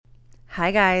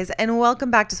Hi guys, and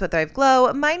welcome back to Sweat Thrive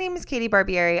Glow. My name is Katie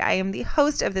Barbieri. I am the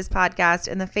host of this podcast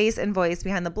and the face and voice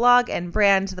behind the blog and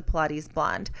brand The Pilates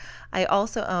Blonde. I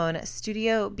also own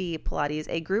Studio B Pilates,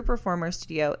 a group reformer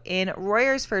studio in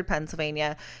Royersford,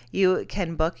 Pennsylvania. You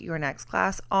can book your next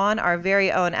class on our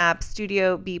very own app,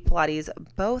 Studio B Pilates,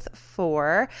 both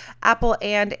for Apple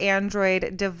and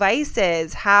Android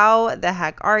devices. How the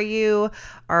heck are you?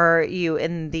 Are you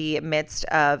in the midst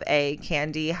of a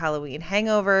candy Halloween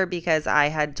hangover? Because I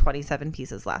had 27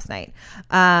 pieces last night.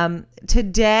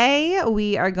 Today,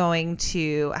 we are going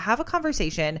to have a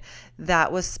conversation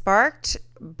that was sparked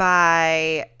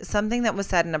by something that was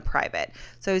said in a private.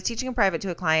 So I was teaching a private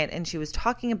to a client, and she was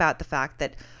talking about the fact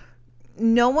that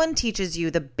no one teaches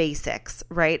you the basics,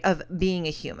 right, of being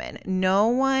a human. No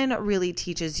one really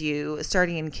teaches you,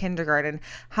 starting in kindergarten,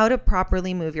 how to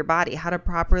properly move your body, how to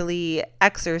properly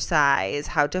exercise,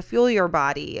 how to fuel your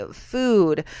body,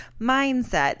 food,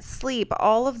 mindset, sleep.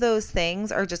 All of those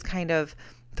things are just kind of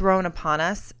thrown upon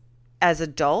us as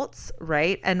adults,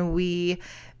 right? And we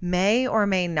may or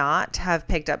may not have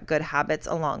picked up good habits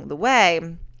along the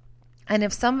way. And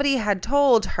if somebody had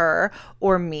told her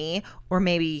or me or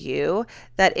maybe you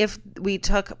that if we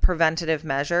took preventative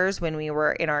measures when we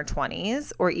were in our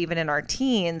 20s or even in our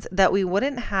teens, that we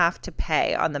wouldn't have to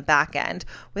pay on the back end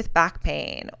with back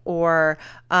pain or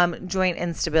joint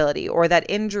instability or that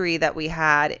injury that we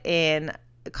had in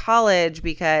college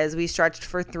because we stretched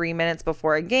for 3 minutes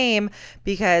before a game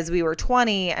because we were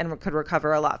 20 and could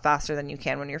recover a lot faster than you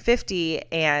can when you're 50,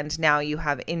 and now you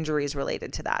have injuries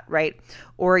related to that, right?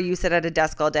 Or you sit at a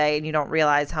desk all day and you don't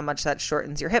realize how much that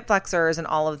shortens your hip flexors and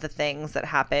all of the things that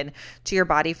happen to your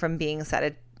body from being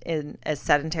in a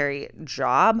sedentary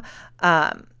job,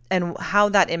 and how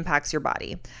that impacts your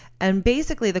body. And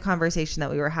basically the conversation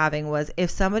that we were having was if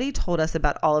somebody told us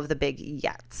about all of the big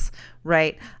yets,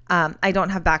 right? I don't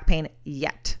have back pain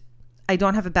yet. I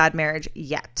don't have a bad marriage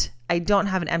yet. I don't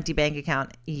have an empty bank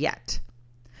account yet.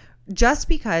 Just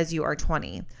because you are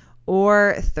 20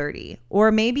 or 30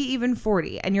 or maybe even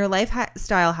 40 and your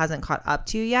lifestyle hasn't caught up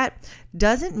to you yet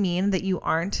doesn't mean that you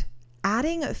aren't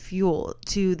adding fuel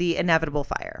to the inevitable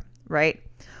fire, right?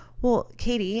 Well,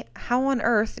 Katie, how on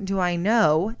earth do I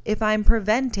know if I'm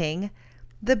preventing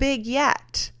the big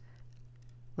yet?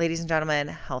 Ladies and gentlemen,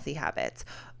 healthy habits.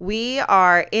 We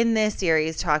are in this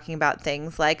series talking about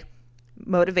things like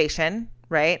motivation,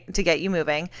 right, to get you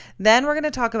moving. Then we're going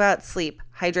to talk about sleep,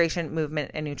 hydration,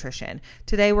 movement, and nutrition.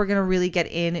 Today, we're going to really get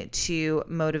into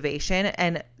motivation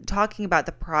and talking about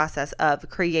the process of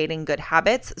creating good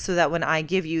habits so that when I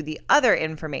give you the other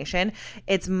information,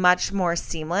 it's much more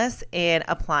seamless in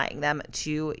applying them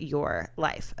to your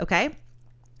life, okay?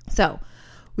 So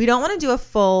we don't want to do a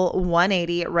full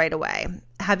 180 right away.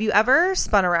 Have you ever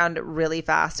spun around really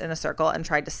fast in a circle and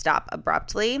tried to stop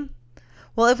abruptly?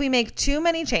 Well, if we make too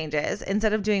many changes,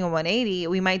 instead of doing a 180,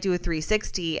 we might do a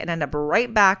 360 and end up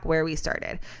right back where we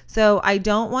started. So I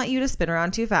don't want you to spin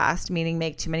around too fast, meaning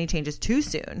make too many changes too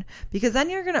soon, because then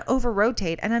you're going to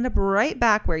over-rotate and end up right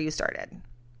back where you started.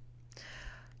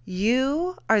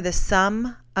 You are the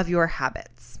sum of your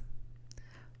habits.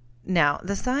 Now,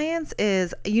 the science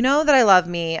is, you know that I love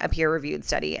me a peer-reviewed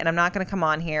study, and I'm not going to come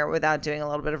on here without doing a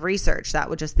little bit of research. That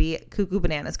would just be cuckoo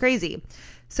bananas crazy.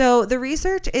 So the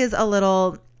research is a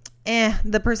little,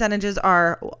 the percentages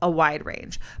are a wide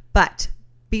range, but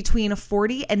between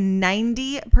 40 and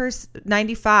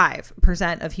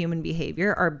 95% of human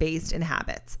behavior are based in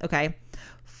habits, okay?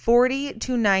 40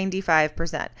 to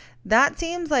 95%. That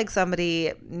seems like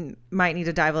somebody might need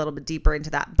to dive a little bit deeper into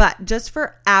that. But just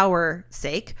for our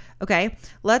sake, okay,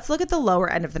 let's look at the lower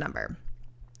end of the number,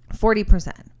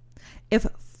 40%. If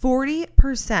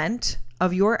 40%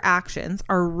 of your actions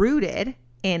are rooted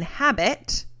in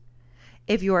habit,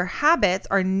 if your habits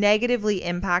are negatively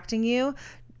impacting you,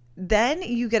 then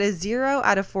you get a 0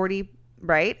 out of 40,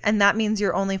 right? And that means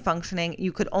you're only functioning,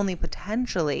 you could only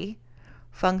potentially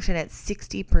function at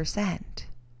 60%.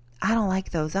 I don't like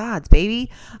those odds,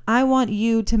 baby. I want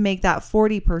you to make that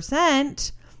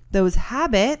 40%, those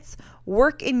habits,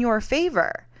 work in your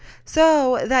favor.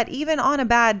 So that even on a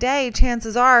bad day,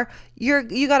 chances are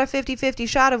you got a 50-50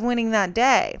 shot of winning that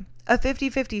day. A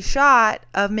 50-50 shot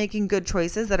of making good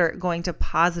choices that are going to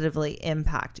positively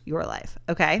impact your life.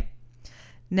 Okay?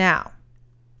 Now,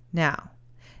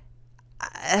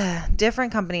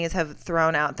 different companies have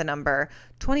thrown out the number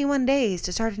 21 days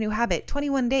to start a new habit.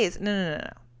 21 days. No.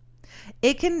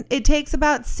 It takes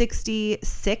about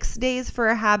 66 days for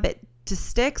a habit to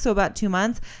stick, so about 2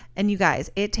 months. And you guys,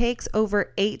 it takes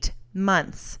over 8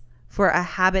 months for a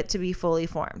habit to be fully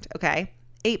formed, okay?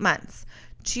 8 months.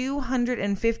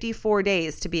 254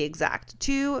 days to be exact.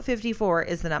 254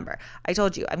 is the number. I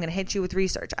told you I'm going to hit you with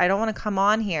research. I don't want to come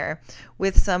on here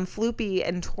with some floopy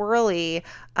and twirly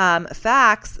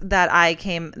facts that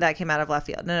came out of left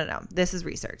field. No. This is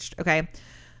researched. Okay.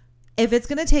 If it's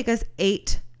going to take us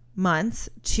 8 months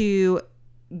to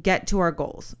get to our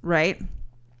goals, right?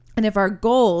 And if our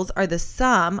goals are the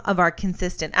sum of our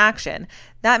consistent action,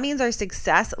 that means our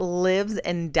success lives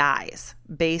and dies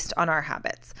based on our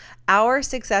habits. Our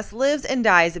success lives and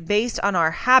dies based on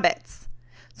our habits.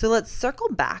 So let's circle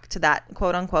back to that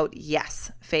quote unquote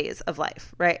yes phase of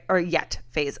life, right? Or yet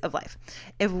phase of life.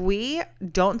 If we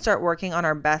don't start working on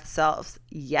our best selves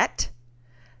yet,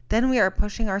 then we are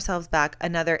pushing ourselves back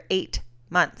another 8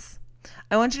 months.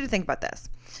 I want you to think about this.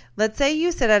 Let's say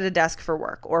you sit at a desk for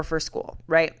work or for school,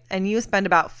 right? And you spend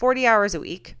about 40 hours a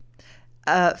week,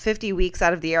 50 weeks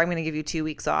out of the year. I'm going to give you 2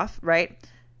 weeks off, right?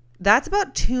 That's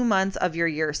about 2 months of your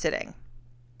year sitting.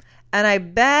 And I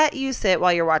bet you sit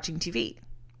while you're watching TV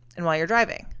and while you're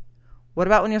driving. What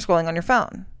about when you're scrolling on your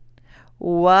phone?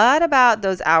 What about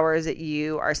those hours that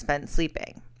you are spent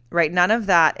sleeping, right? None of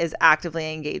that is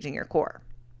actively engaging your core.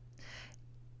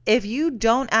 If you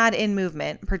don't add in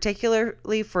movement,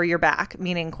 particularly for your back,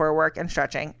 meaning core work and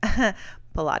stretching,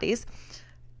 Pilates,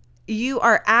 you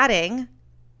are adding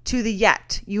to the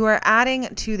yet. You are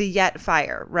adding to the yet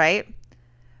fire, right?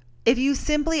 If you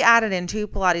simply added in 2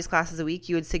 Pilates classes a week,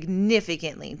 you would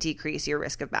significantly decrease your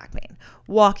risk of back pain.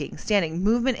 Walking, standing,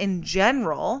 movement in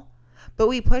general, but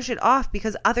we push it off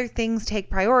because other things take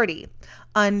priority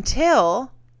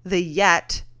until the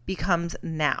yet becomes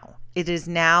now. It is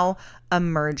now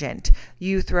emergent.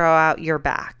 You throw out your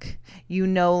back. You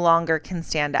no longer can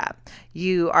stand up.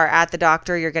 You are at the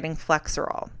doctor. You're getting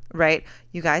Flexeril, right?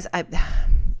 You guys,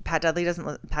 Pat Dudley,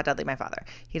 my father,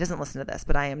 he doesn't listen to this,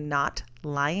 but I am not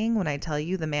lying when I tell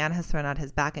you the man has thrown out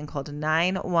his back and called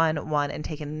 911 and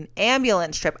taken an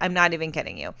ambulance trip. I'm not even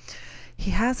kidding you.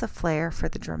 He has a flair for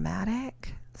the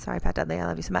dramatic. Sorry, Pat Dudley, I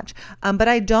love you so much. But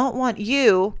I don't want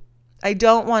you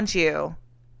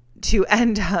to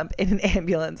end up in an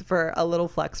ambulance for a little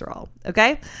Flexeril,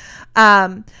 okay?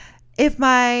 If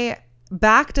my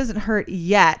back doesn't hurt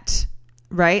yet,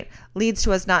 right, leads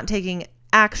to us not taking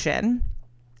action,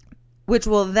 which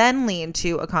will then lead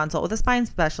to a consult with a spine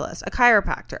specialist, a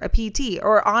chiropractor, a PT,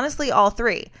 or honestly all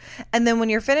 3. And then when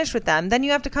you're finished with them, then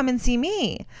you have to come and see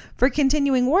me for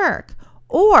continuing work.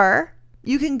 Or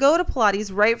you can go to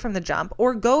Pilates right from the jump,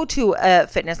 or go to a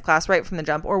fitness class right from the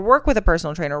jump, or work with a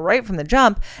personal trainer right from the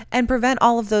jump and prevent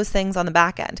all of those things on the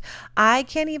back end. I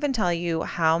can't even tell you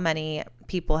how many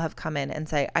people have come in and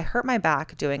say, I hurt my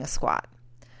back doing a squat.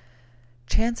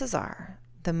 Chances are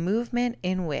the movement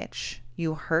in which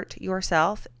you hurt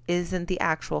yourself isn't the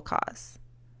actual cause.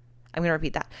 I'm going to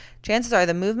repeat that. Chances are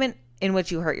the movement in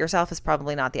which you hurt yourself is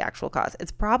probably not the actual cause.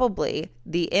 It's probably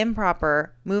the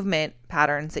improper movement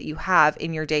patterns that you have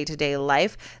in your day-to-day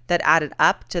life that added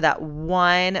up to that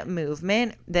one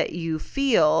movement that you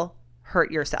feel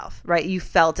hurt yourself, right? You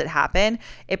felt it happen.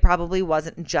 It probably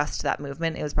wasn't just that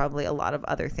movement. It was probably a lot of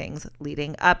other things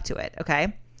leading up to it,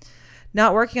 okay?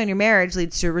 Not working on your marriage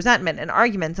leads to resentment and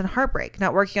arguments and heartbreak.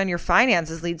 Not working on your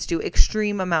finances leads to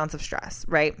extreme amounts of stress,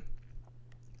 right?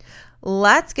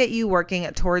 Let's get you working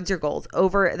towards your goals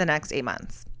over the next 8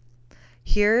 months.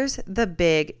 Here's the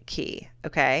big key,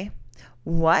 okay?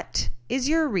 What is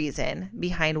your reason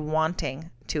behind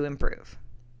wanting to improve?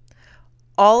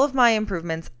 All of my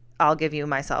improvements, I'll give you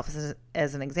myself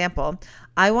as an example.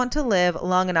 I want to live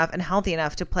long enough and healthy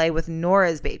enough to play with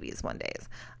Nora's babies one day.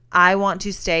 I want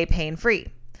to stay pain-free.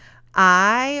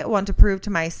 I want to prove to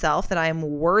myself that I am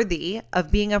worthy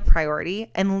of being a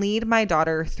priority and lead my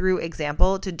daughter through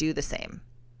example to do the same.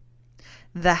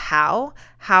 The how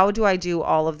do I do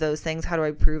all of those things? How do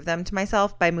I prove them to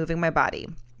myself? By moving my body,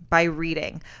 by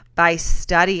reading, by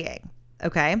studying,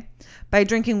 okay? By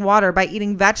drinking water, by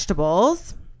eating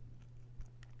vegetables.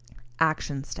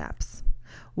 Action steps.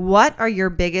 What are your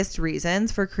biggest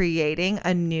reasons for creating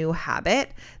a new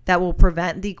habit that will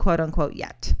prevent the quote unquote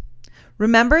yet?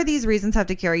 Remember, these reasons have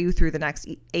to carry you through the next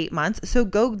 8 months. So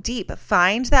go deep.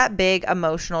 Find that big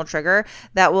emotional trigger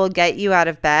that will get you out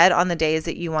of bed on the days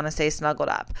that you want to stay snuggled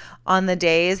up, on the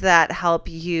days that help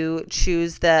you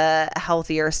choose the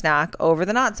healthier snack over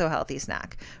the not so healthy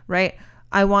snack, right?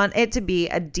 I want it to be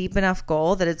a deep enough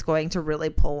goal that it's going to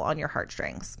really pull on your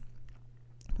heartstrings.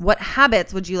 What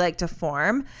habits would you like to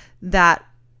form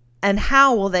and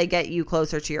how will they get you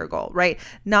closer to your goal, right?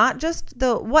 Not just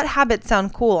what habits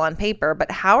sound cool on paper,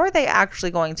 but how are they actually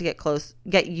going to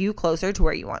get you closer to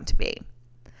where you want to be?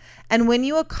 And when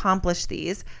you accomplish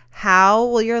these, how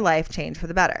will your life change for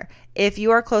the better? If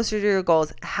you are closer to your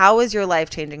goals, how is your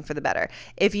life changing for the better?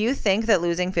 If you think that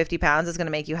losing 50 pounds is going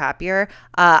to make you happier,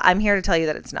 I'm here to tell you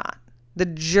that it's not. The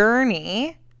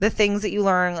journey, the things that you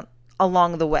learn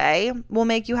along the way will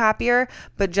make you happier,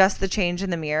 but just the change in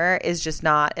the mirror is just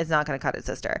not, it's not going to cut it,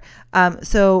 sister.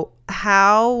 So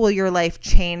how will your life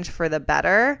change for the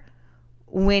better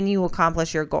when you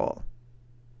accomplish your goal?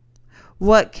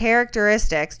 What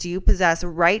characteristics do you possess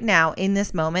right now in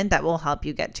this moment that will help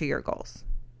you get to your goals?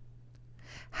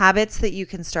 Habits that you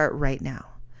can start right now.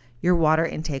 Your water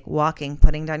intake, walking,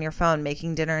 putting down your phone,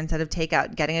 making dinner instead of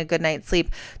takeout, getting a good night's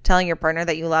sleep, telling your partner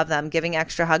that you love them, giving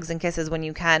extra hugs and kisses when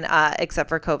you can, except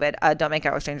for COVID. Don't make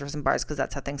out with strangers in bars because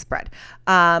that's how things spread.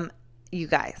 You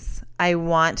guys, I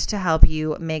want to help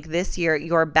you make this year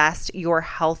your best, your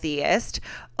healthiest,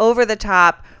 over the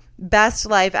top, best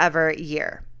life ever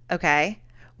year. Okay?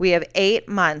 We have 8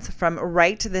 months from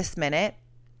right to this minute,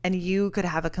 and you could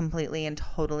have a completely and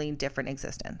totally different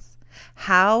existence.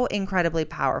 How incredibly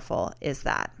powerful is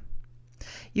that?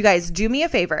 You guys, do me a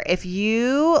favor. If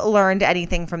you learned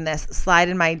anything from this, slide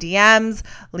in my DMs,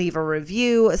 leave a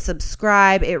review,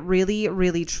 subscribe. It really,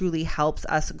 really, truly helps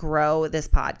us grow this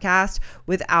podcast.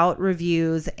 Without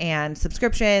reviews and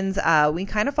subscriptions, we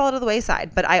kind of fall to the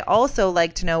wayside. But I also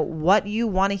like to know what you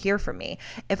want to hear from me.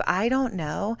 If I don't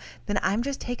know, then I'm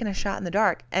just taking a shot in the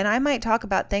dark. And I might talk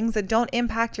about things that don't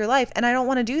impact your life. And I don't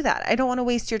want to do that. I don't want to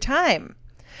waste your time.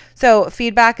 So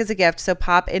feedback is a gift. So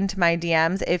pop into my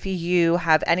DMs if you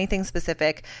have anything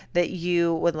specific that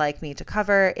you would like me to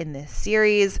cover in this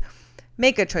series.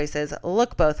 Make good choices.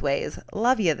 Look both ways.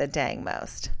 Love you the dang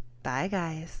most. Bye,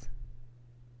 guys.